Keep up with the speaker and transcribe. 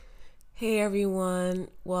Hey everyone,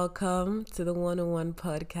 welcome to the 101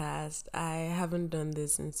 podcast. I haven't done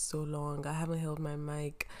this in so long. I haven't held my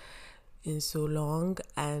mic in so long,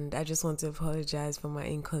 and I just want to apologize for my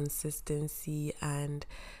inconsistency and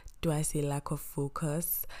do I say lack of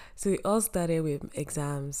focus. So it all started with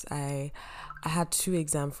exams. I had two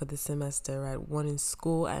exams for the semester, right? One in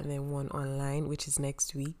school and then one online, which is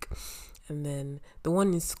next week. And then the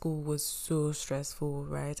one in school was so stressful,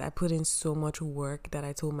 right? I put in so much work that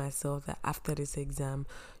I told myself that after this exam,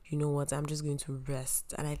 you know what, I'm just going to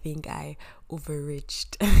rest. And I think I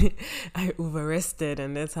overreached. I overrested,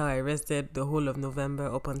 and that's how I rested the whole of November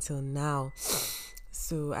up until now.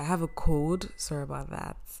 So I have a cold. Sorry about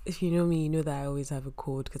that. If you know me, you know that I always have a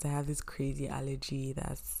cold because I have this crazy allergy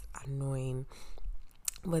that's annoying.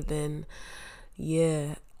 But then,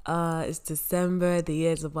 yeah, it's December. The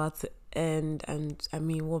year is about to end, and I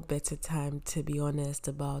mean, what better time to be honest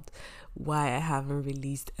about why I haven't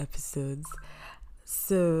released episodes.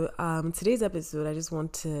 So, today's episode, I just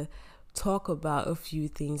want to talk about a few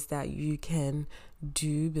things that you can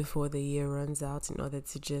do before the year runs out in order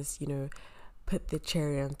to just, put the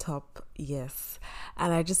cherry on top. Yes.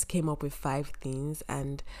 And I just came up with five things,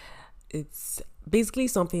 and it's basically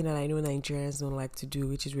something that I know Nigerians don't like to do,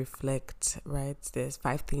 which is reflect, right? There's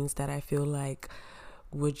five things that I feel like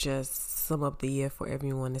would just sum up the year for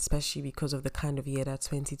everyone, especially because of the kind of year that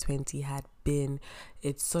 2020 had been.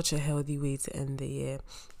 It's such a healthy way to end the year.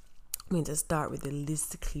 I'm going to start with the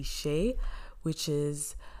least cliche, which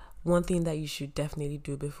is one thing that you should definitely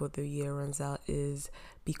do before the year runs out is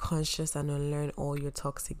be conscious and unlearn all your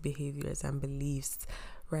toxic behaviors and beliefs,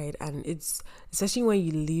 right? And it's especially when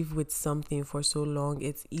you live with something for so long,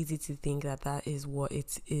 it's easy to think that that is what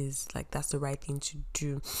it is, like that's the right thing to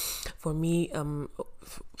do. For me,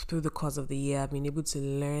 through the course of the year, I've been able to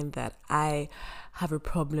learn that I have a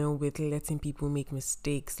problem with letting people make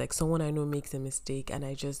mistakes. Like someone I know makes a mistake and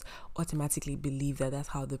I just automatically believe that that's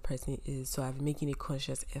how the person is. So I've been making a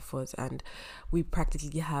conscious effort, and we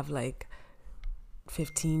practically have like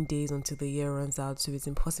 15 days until the year runs out, so it's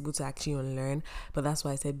impossible to actually unlearn. But that's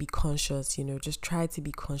why I said be conscious, just try to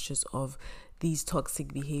be conscious of these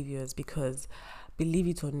toxic behaviors, because believe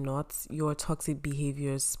it or not, your toxic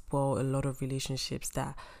behaviors spoil a lot of relationships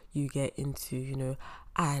that you get into,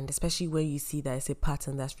 and especially when you see that it's a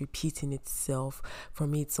pattern that's repeating itself. For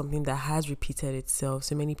me, it's something that has repeated itself.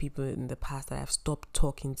 So many people in the past that I've stopped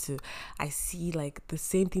talking to, I see like the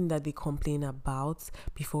same thing that they complain about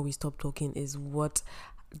before we stop talking is what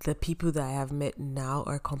the people that I have met now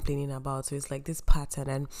are complaining about. So it's like this pattern,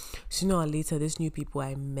 and sooner or later this new people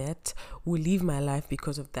I met will leave my life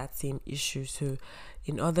because of that same issue. So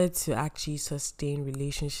in order to actually sustain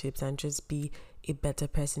relationships and just be a better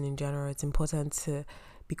person in general, it's important to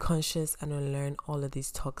be conscious and unlearn all of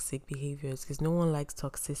these toxic behaviors, because no one likes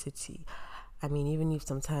toxicity. I mean, even if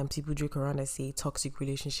sometimes people joke around and say toxic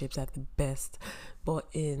relationships are the best, but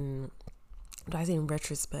in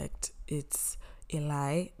retrospect, it's a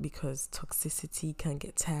lie, because toxicity can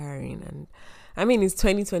get tiring. And I mean, it's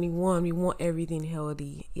 2021, we want everything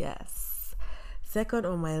healthy. Yes. Second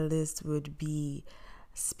on my list would be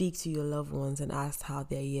speak to your loved ones and ask how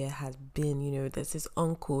their year has been. There's this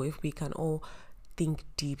uncle, if we can all think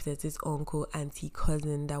deep, there's this uncle, auntie,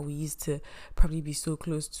 cousin that we used to probably be so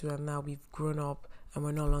close to, and now we've grown up and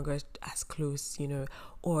we're no longer as close,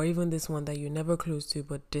 or even this one that you're never close to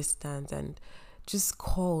but distant, and just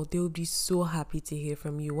call. They would be so happy to hear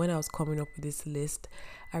from you. When I was coming up with this list,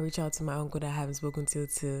 I reached out to my uncle that I haven't spoken to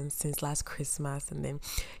since last Christmas, and then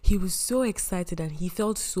he was so excited and he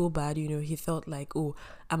felt so bad. He felt like, oh,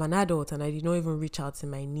 I'm an adult and I did not even reach out to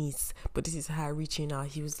my niece, but this is her reaching out.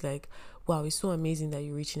 He was like, wow, it's so amazing that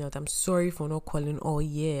you're reaching out. I'm sorry for not calling all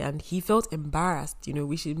year. And he felt embarrassed.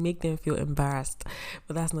 We should make them feel embarrassed,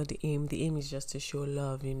 but that's not the aim. The aim is just to show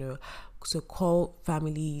love. So call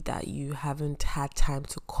family that you haven't had time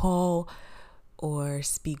to call or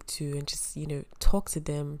speak to, and just talk to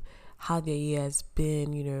them how their year has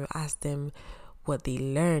been. Ask them what they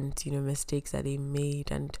learned, mistakes that they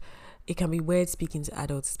made. And it can be weird speaking to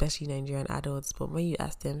adults, especially Nigerian adults, but when you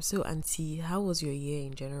ask them, so auntie, how was your year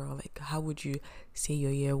in general? Like, how would you say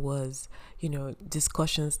your year was?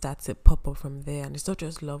 Discussions start to pop up from there. And it's not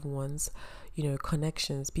just loved ones,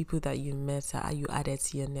 connections, people that you met, you added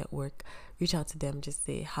to your network. Reach out to them, just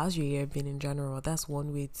say, how's your year been in general? That's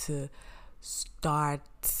one way to start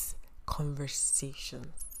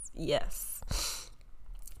conversations. Yes.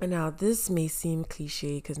 And now this may seem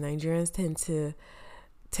cliche, because Nigerians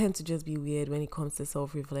tend to just be weird when it comes to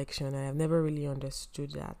self-reflection, and I've never really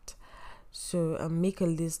understood that. So make a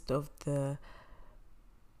list of the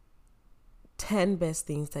 10 best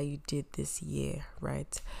things that you did this year,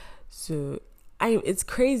 right? So it's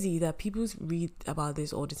crazy that people read about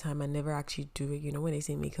this all the time and never actually do it. When they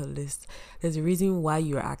say make a list, there's a reason why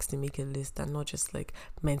you're asked to make a list and not just like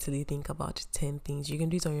mentally think about 10 things. You can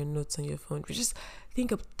do it on your notes on your phone, but just think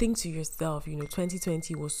to yourself,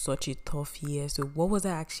 2020 was such a tough year. So what was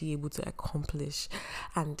I actually able to accomplish?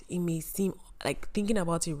 And it may seem like, thinking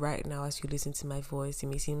about it right now as you listen to my voice, it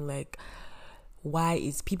may seem like,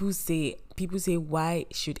 people say why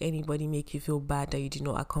should anybody make you feel bad that you did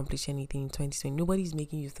not accomplish anything in 2020? Nobody's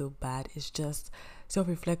making you feel bad. It's just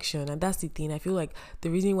self-reflection. And that's the thing. I feel like the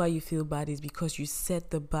reason why you feel bad is because you set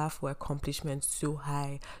the bar for accomplishment so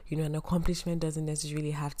high. An accomplishment doesn't necessarily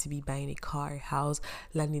have to be buying a car, a house,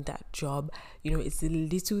 landing that job. It's the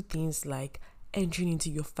little things like entering into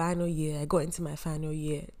your final year. I got into my final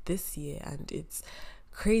year this year, and it's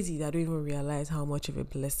crazy that I don't even realize how much of a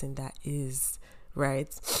blessing that is,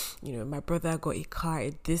 right? My brother got a car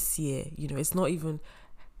this year. It's not even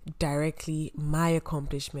directly my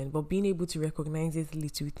accomplishment, but being able to recognize these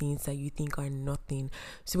little things that you think are nothing.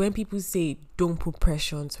 So when people say don't put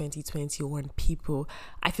pressure on 2020 or on people,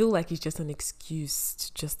 I feel like it's just an excuse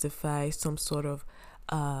to justify some sort of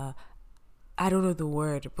I don't know the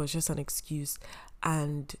word, but just an excuse.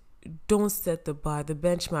 And don't set the bar. The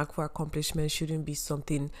benchmark for accomplishment shouldn't be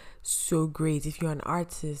something so great. If you're an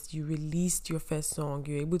artist, you released your first song,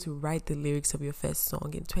 you're able to write the lyrics of your first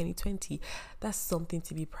song in 2020, that's something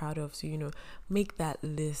to be proud of. So make that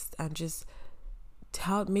list and just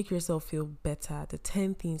make yourself feel better. The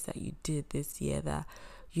 10 things that you did this year that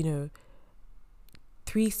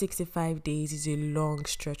 365 days is a long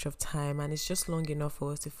stretch of time, and it's just long enough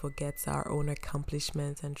for us to forget our own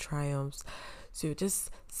accomplishments and triumphs. So just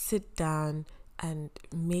sit down and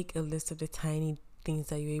make a list of the tiny things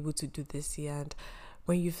that you're able to do this year. And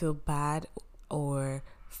when you feel bad or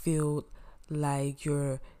feel like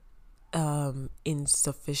you're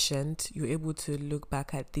insufficient, you're able to look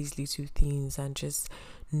back at these little things and just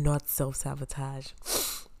not self-sabotage.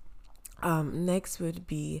 Next would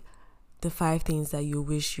be the 5 things that you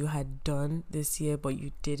wish you had done this year but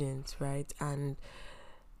you didn't, right? And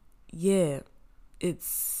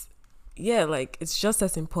it's just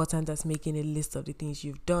as important as making a list of the things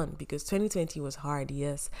you've done, because 2020 was hard,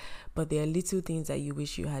 yes, but there are little things that you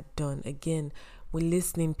wish you had done. Again, when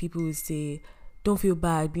listening, people will say, don't feel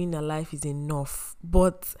bad, being alive is enough.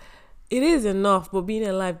 But it is enough, but being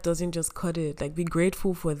alive doesn't just cut it. Like, be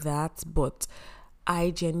grateful for that, but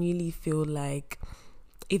I genuinely feel like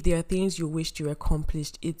if there are things you wished you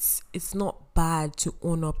accomplished, it's not bad to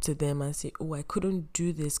own up to them and say, I couldn't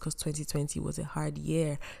do this because 2020 was a hard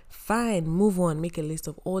year. Fine, move on, make a list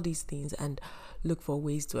of all these things and look for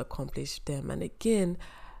ways to accomplish them. And again,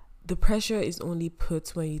 the pressure is only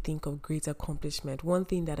put when you think of great accomplishment. One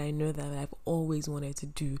thing that I know that I've always wanted to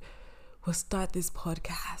do was start this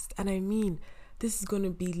podcast. And I mean, this is going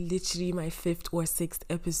to be literally my 5th or 6th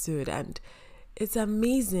episode, and it's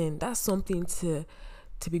amazing. That's something to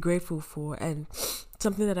be grateful for, and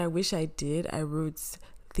something that I wish I did. I wrote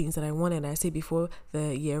things that I wanted. I said before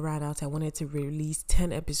the year ran out, I wanted to release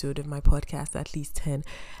 10 episodes of my podcast, at least 10,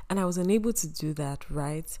 and I was unable to do that,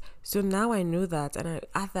 right? So now I know that, and I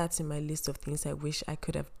add that to my list of things I wish I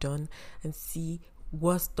could have done and see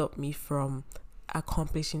what stopped me from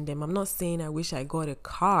accomplishing them. I'm not saying I wish I got a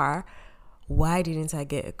car. Why didn't I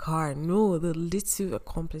get a car? No, the little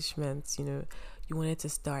accomplishments, you wanted to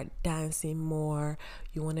start dancing more,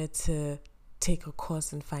 you wanted to take a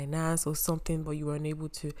course in finance or something, but you were unable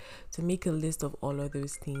to make a list of all of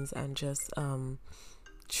those things and just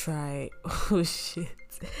try. Oh shit,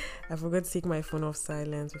 I forgot to take my phone off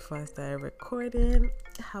silent before I started recording.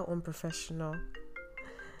 How unprofessional.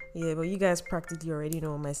 Yeah, but you guys practically already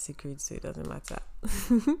know my secrets, so it doesn't matter.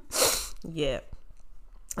 Yeah.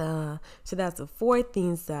 So that's the 4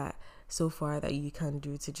 things that so far that you can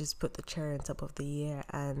do to just put the cherry on top of the year.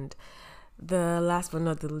 And the last but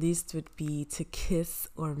not the least would be to kiss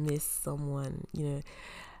or miss someone.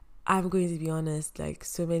 I'm going to be honest, like,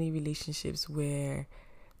 so many relationships were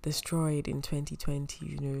destroyed in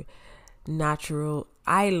 2020.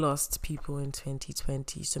 I lost people in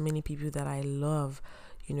 2020. So many people that I love,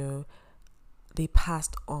 they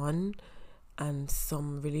passed on, and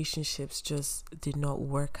some relationships just did not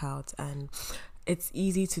work out. And it's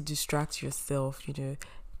easy to distract yourself,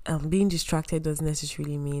 being distracted doesn't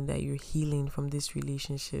necessarily mean that you're healing from these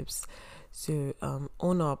relationships. So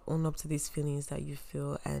own up to these feelings that you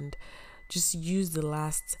feel, and just use the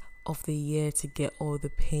last of the year to get all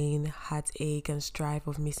the pain, heartache, and strife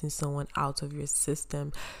of missing someone out of your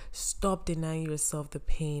system. Stop denying yourself the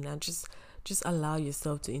pain and just just allow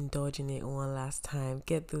yourself to indulge in it one last time.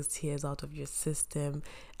 Get those tears out of your system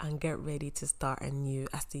and get ready to start anew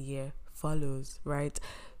as the year follows, right?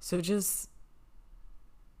 So just,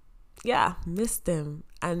 yeah, miss them.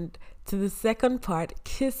 And to the second part,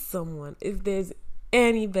 kiss someone. If there's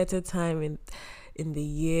any better time in the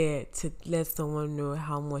year to let someone know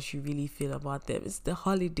how much you really feel about them, it's the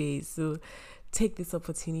holidays. So take this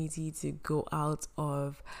opportunity to go out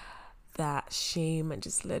of that shame and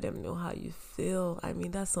just let them know how you feel. I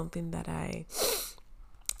mean, that's something that I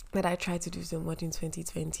tried to do so much in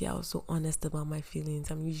 2020. I was so honest about my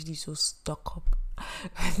feelings. I'm usually so stuck up.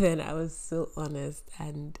 But then I was so honest,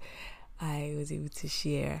 and I was able to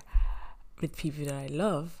share with people that I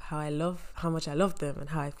love, how much I love them and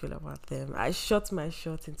how I feel about them. I shot my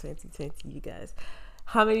shot in 2020, you guys.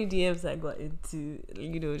 How many DMs I got into,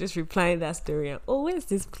 just replying that story and, oh, where's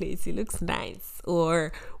this place? It looks nice.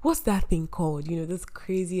 Or what's that thing called? Those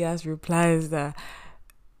crazy ass replies that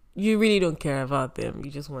you really don't care about them.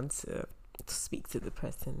 You just want to speak to the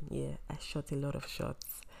person. Yeah, I shot a lot of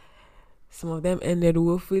shots. Some of them ended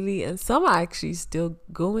woefully and some are actually still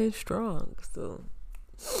going strong. So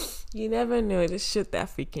you never know. Just shoot that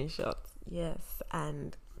freaking shot. Yes.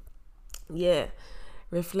 And yeah,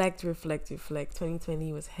 reflect.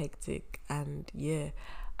 2020 was hectic, and yeah,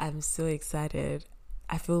 I'm so excited.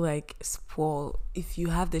 I feel like, if you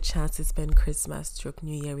have the chance to spend Christmas /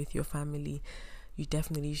 New Year with your family, you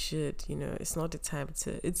definitely should. It's not the time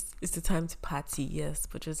to, it's the time to party, yes,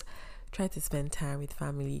 but just try to spend time with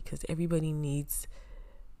family, because everybody needs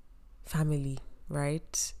family,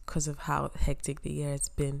 right? Because of how hectic the year has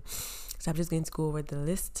been. So I'm just going to go over the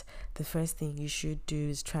list. The first thing you should do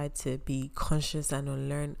is try to be conscious and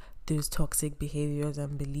unlearn those toxic behaviors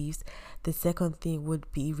and beliefs. The second thing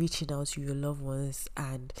would be reaching out to your loved ones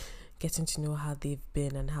and getting to know how they've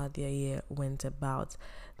been and how their year went about.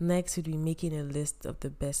 Next would be making a list of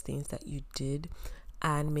the best things that you did,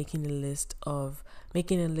 and making a list of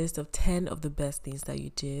 10 of the best things that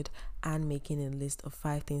you did, and making a list of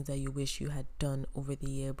 5 things that you wish you had done over the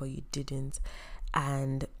year but you didn't.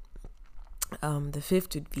 And the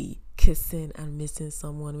fifth would be kissing and missing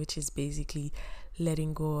someone, which is basically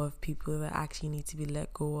letting go of people that actually need to be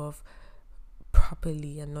let go of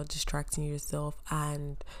properly and not distracting yourself,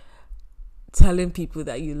 and telling people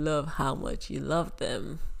that you love how much you love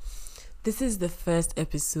them. This is the first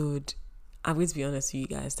episode, I'm going to be honest with you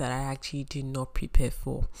guys, that I actually did not prepare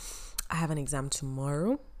for. I have an exam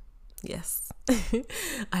tomorrow. Yes.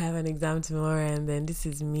 I have an exam tomorrow, and then this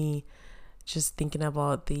is me just thinking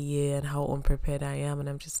about the year and how unprepared I am, and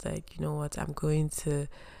I'm just like, you know what, I'm going to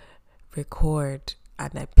record,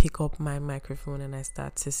 and I pick up my microphone and I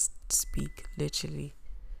start to speak, literally,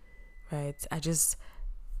 right? I just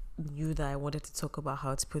knew that I wanted to talk about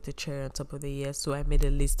how to put a cherry on top of the year, so I made a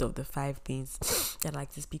list of the 5 things I'd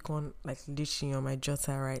like to speak on, like literally on my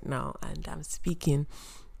jotter right now, and I'm speaking.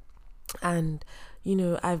 And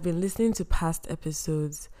I've been listening to past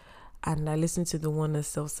episodes, and I listened to the one on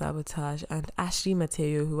self-sabotage, and Ashley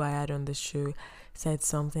Mateo, who I had on the show, said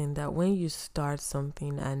something that when you start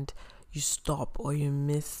something and you stop or you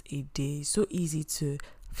miss a day, it's so easy to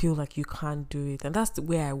feel like you can't do it. And that's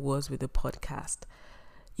where I was with the podcast.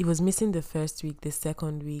 It was missing the first week, the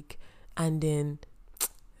second week, and then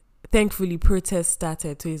thankfully protests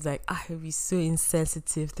started. So it's like, I would be so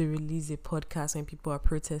insensitive to release a podcast when people are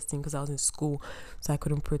protesting, because I was in school, so I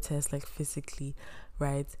couldn't protest like physically,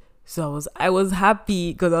 right? So I was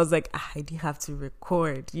happy because I was like, I didn't have to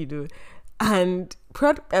record, and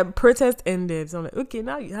protest ended. So I'm like, okay,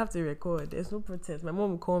 now you have to record. There's no protest. My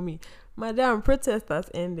mom would call me, Madam, protest has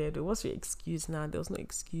ended. What's your excuse now? There was no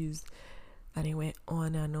excuse. And it went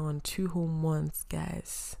on and on, 2 whole months,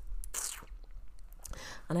 guys.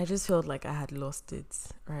 And I just felt like I had lost it,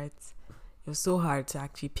 right? It was so hard to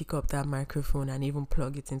actually pick up that microphone and even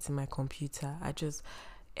plug it into my computer.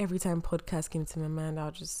 Every time podcast came to my mind,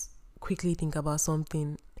 I'll just quickly think about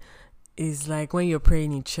something. It's like when you're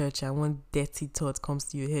praying in church and one dirty thought comes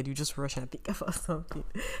to your head, you just rush and think about something.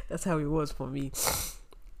 That's how it was for me.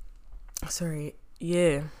 Sorry.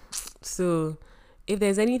 Yeah. So if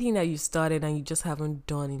there's anything that you started and you just haven't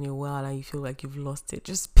done in a while and you feel like you've lost it,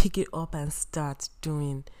 just pick it up and start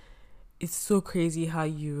doing. It's so crazy how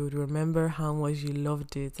you would remember how much you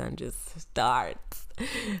loved it and just start.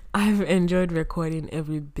 I've enjoyed recording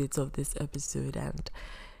every bit of this episode, and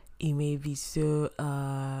it may be so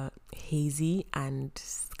hazy and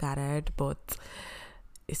scattered, but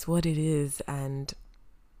it's what it is. And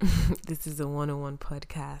this is a 101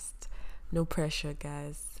 podcast. No pressure,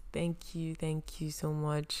 guys. Thank you so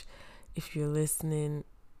much. If you're listening,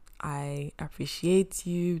 I appreciate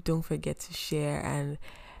you. Don't forget to share and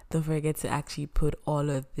don't forget to actually put all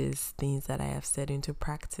of these things that I have said into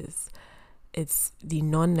practice. It's the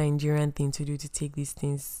non-Nigerian thing to do to take these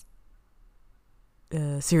things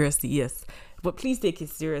seriously, yes. But please take it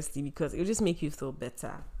seriously because it'll just make you feel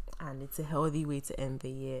better. And it's a healthy way to end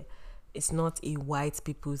the year. It's not a white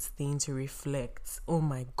people's thing to reflect. Oh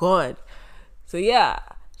my God. So yeah,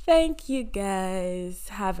 thank you guys.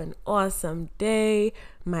 Have an awesome day.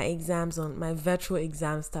 My virtual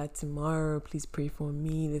exams start tomorrow. Please pray for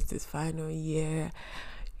me. This is final year.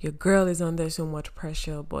 Your girl is under so much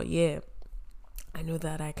pressure, but yeah, I know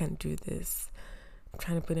that I can do this. I'm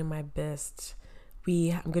trying to put in my best.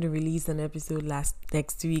 I'm going to release an episode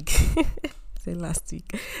next week. Say last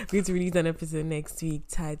week. I'm going to release an episode next week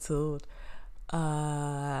titled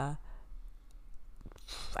I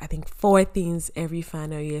think 4 things every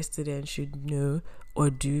final year student should know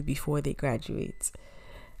or do before they graduate.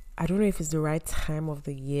 I don't know if it's the right time of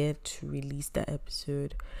the year to release that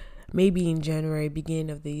episode. Maybe in January,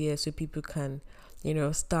 beginning of the year, so people can,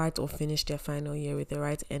 start or finish their final year with the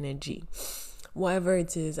right energy. Whatever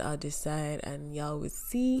it is, I'll decide and y'all will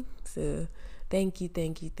see. So thank you.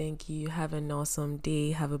 Have an awesome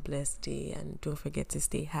day. Have a blessed day. And don't forget to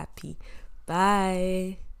stay happy.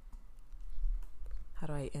 Bye. How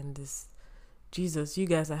do I end this? Jesus, you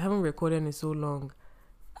guys, I haven't recorded in so long.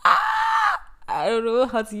 I don't know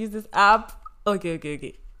how to use this app.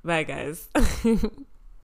 Okay. Bye, guys.